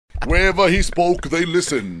Wherever he spoke, they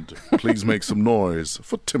listened. Please make some noise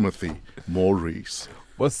for Timothy Maurice.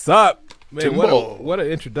 What's up? Man, Timbo. what an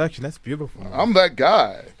introduction. That's beautiful. I'm that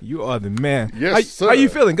guy. You are the man. Yes, sir. How you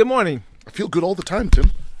feeling? Good morning. I feel good all the time,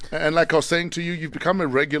 Tim. And like I was saying to you, you've become a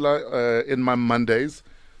regular in my Mondays.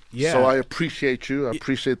 Yeah. So I appreciate you. I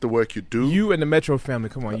appreciate the work you do. You and the Metro family,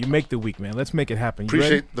 come on. You make the week, man. Let's make it happen. You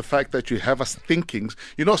Appreciate ready? the fact that you have us thinking.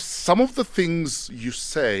 You know, some of the things you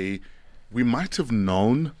say, we might have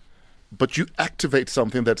known, but you activate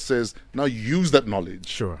something that says, now use that knowledge.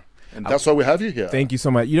 Sure. And that's why we have you here. Thank you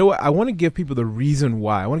so much. You know what? I want to give people the reason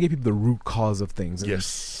why. I want to give people the root cause of things.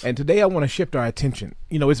 Yes. And today I want to shift our attention.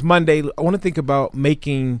 You know, it's Monday. I want to think about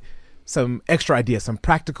making some extra ideas, some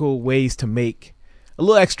practical ways to make a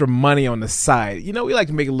little extra money on the side. You know, we like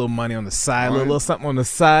to make a little money on the side, a little something on the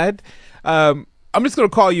side. I'm just going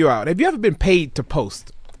to call you out. Have you ever been paid to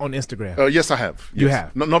post on Instagram? Yes, I have. You Yes.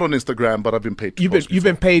 have? Not on Instagram, but I've been paid to post You've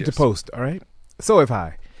been before. paid to Yes. post, all right? So have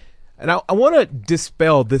I. And I want to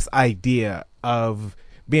dispel this idea of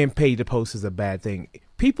being paid to post is a bad thing.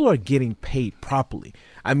 People are getting paid properly.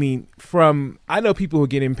 I mean, I know people who are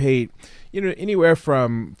getting paid, you know, anywhere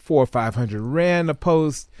from 400 or 500 rand a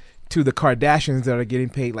post to the Kardashians that are getting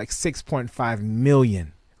paid like 6.5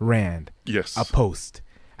 million rand Yes. a post.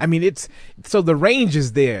 I mean, so the range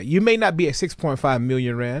is there. You may not be at 6.5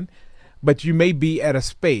 million rand, but you may be at a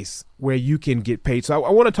space where you can get paid. So I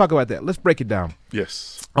want to talk about that. Let's break it down.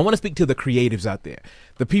 Yes. I want to speak to the creatives out there,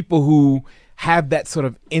 the people who have that sort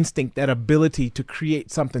of instinct, that ability to create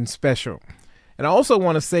something special. And I also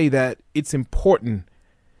want to say that it's important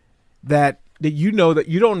that you know that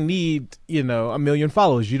you don't need, you know, 1 million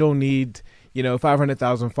followers. You don't need, you know,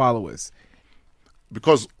 500,000 followers.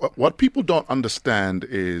 Because what people don't understand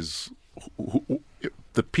is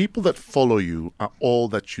the people that follow you are all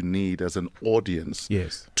that you need as an audience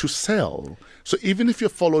Yes. to sell. So even if you're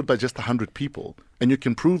followed by just 100 people and you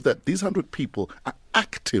can prove that these 100 people are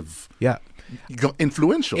active, Yeah. you're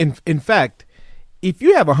influential. In fact, if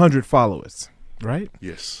you have 100 followers, right?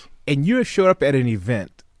 Yes. And you show up at an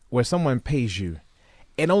event where someone pays you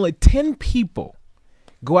and only 10 people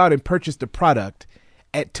go out and purchase the product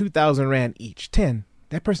at 2,000 rand each, 10,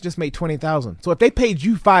 that person just made 20,000. So if they paid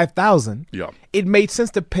you 5,000, Yeah. it made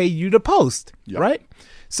sense to pay you to post, Yeah. right?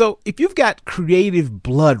 So if you've got creative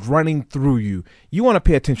blood running through you, you want to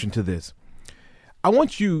pay attention to this. I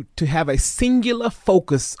want you to have a singular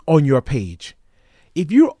focus on your page.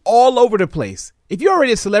 If you're all over the place, if you're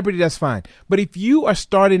already a celebrity, that's fine. But if you are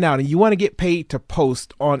starting out and you want to get paid to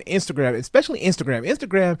post on Instagram, especially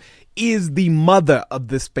Instagram is the mother of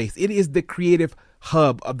this space. It is the creative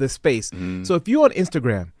hub of this space. So if you're on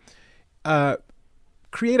Instagram,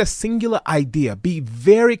 create a singular idea. Be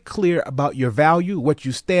very clear about your value, what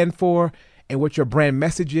you stand for, and what your brand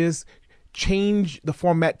message is. Change the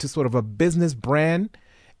format to sort of a business brand.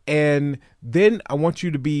 And then I want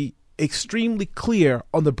you to be extremely clear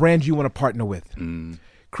on the brand you want to partner with.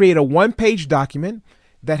 Create a one-page document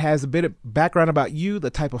that has a bit of background about you, the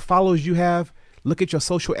type of followers you have. Look at your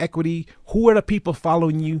social equity. Who are the people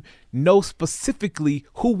following you? Know specifically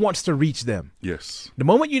who wants to reach them. Yes. The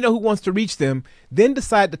moment you know who wants to reach them, then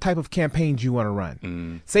decide the type of campaigns you want to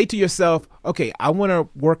run. Say to yourself, okay, I want to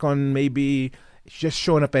work on maybe just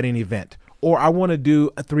showing up at an event, or I want to do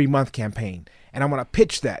a 3-month campaign and I want to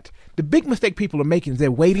pitch that. The big mistake people are making is they're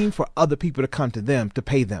waiting for other people to come to them to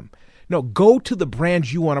pay them. No, go to the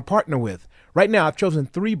brands you want to partner with. Right now, I've chosen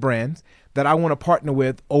 3 brands that I want to partner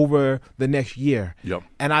with over the next year. Yep.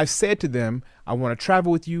 And I've said to them, I want to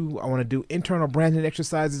travel with you. I want to do internal branding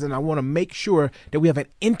exercises, and I want to make sure that we have an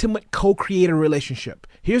intimate co-creator relationship.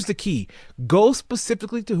 Here's the key. Go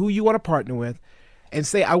specifically to who you want to partner with and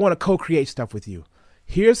say, I want to co-create stuff with you.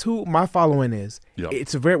 Here's who my following is. Yep.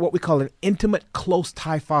 It's what we call an intimate, close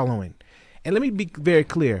tie following. And let me be very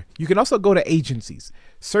clear. You can also go to agencies.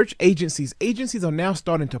 Search agencies. Agencies are now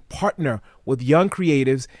starting to partner with young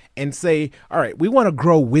creatives and say, all right, we want to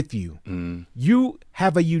grow with you. You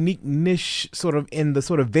have a unique niche sort of in the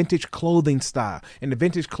sort of vintage clothing style, in the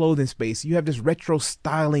vintage clothing space. You have this retro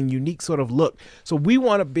styling, unique sort of look. So we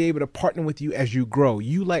want to be able to partner with you as you grow.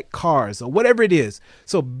 You like cars or whatever it is.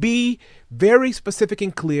 So be very specific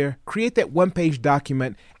and clear. Create that one-page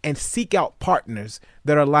document and seek out partners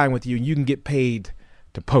that are aligned with you. You can get paid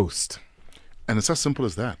to post. And it's as simple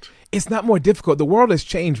as that. It's not more difficult. The world has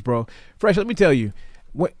changed, bro. Fresh, let me tell you,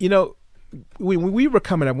 when we were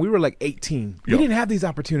coming up, we were like 18. We Yeah. didn't have these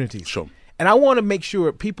opportunities. Sure. And I want to make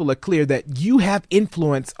sure people are clear that you have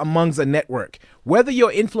influence amongst a network. Whether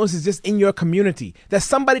your influence is just in your community, there's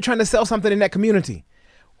somebody trying to sell something in that community.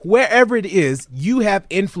 wherever it is, you have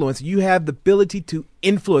influence. You have the ability to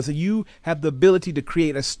influence. And you have the ability to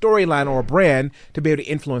create a storyline or a brand to be able to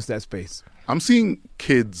influence that space. I'm seeing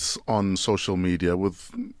kids on social media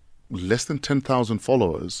with less than 10,000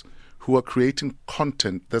 followers who are creating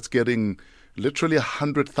content that's getting literally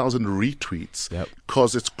 100,000 retweets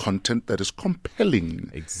because it's content that is compelling.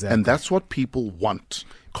 Exactly. And that's what people want,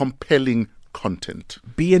 compelling content.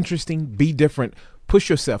 Be interesting, be different, push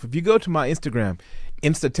yourself. If you go to my Instagram,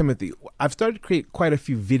 Insta Timothy, I've started to create quite a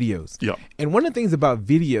few videos. Yeah. And one of the things about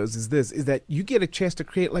videos is that you get a chance to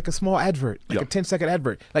create like a small advert, like a 10-second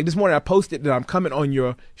advert. Like this morning I posted that I'm coming on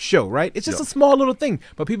your show, right? It's just a small little thing,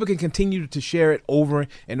 but people can continue to share it over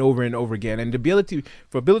and over and over again. And the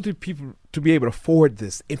ability people to be able to forward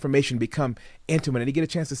this information, become intimate, and to get a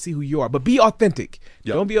chance to see who you are. But be authentic.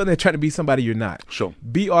 Yep. Don't be on there trying to be somebody you're not. Sure.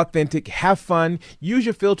 Be authentic. Have fun. Use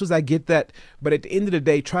your filters. I get that. But at the end of the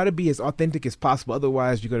day, try to be as authentic as possible.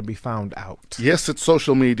 Otherwise, you're going to be found out. Yes, it's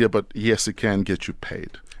social media, but yes, it can get you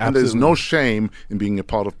paid. And there's no shame in being a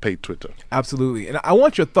part of paid Twitter. Absolutely. And I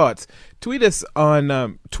want your thoughts. Tweet us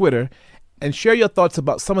on Twitter and share your thoughts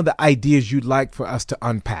about some of the ideas you'd like for us to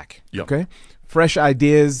unpack. Yep. Okay? Fresh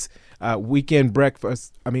ideas, weekend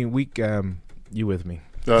breakfast. You with me?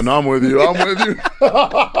 No, I'm with you. I'm with you.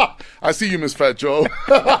 I see you, Miss Fat Joe.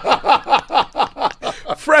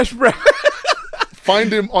 Fresh breakfast.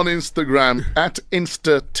 Find him on Instagram at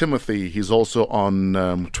InstaTimothy. He's also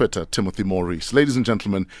on Twitter, Timothy Maurice. Ladies and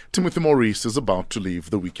gentlemen, Timothy Maurice is about to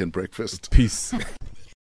leave the weekend breakfast. Peace.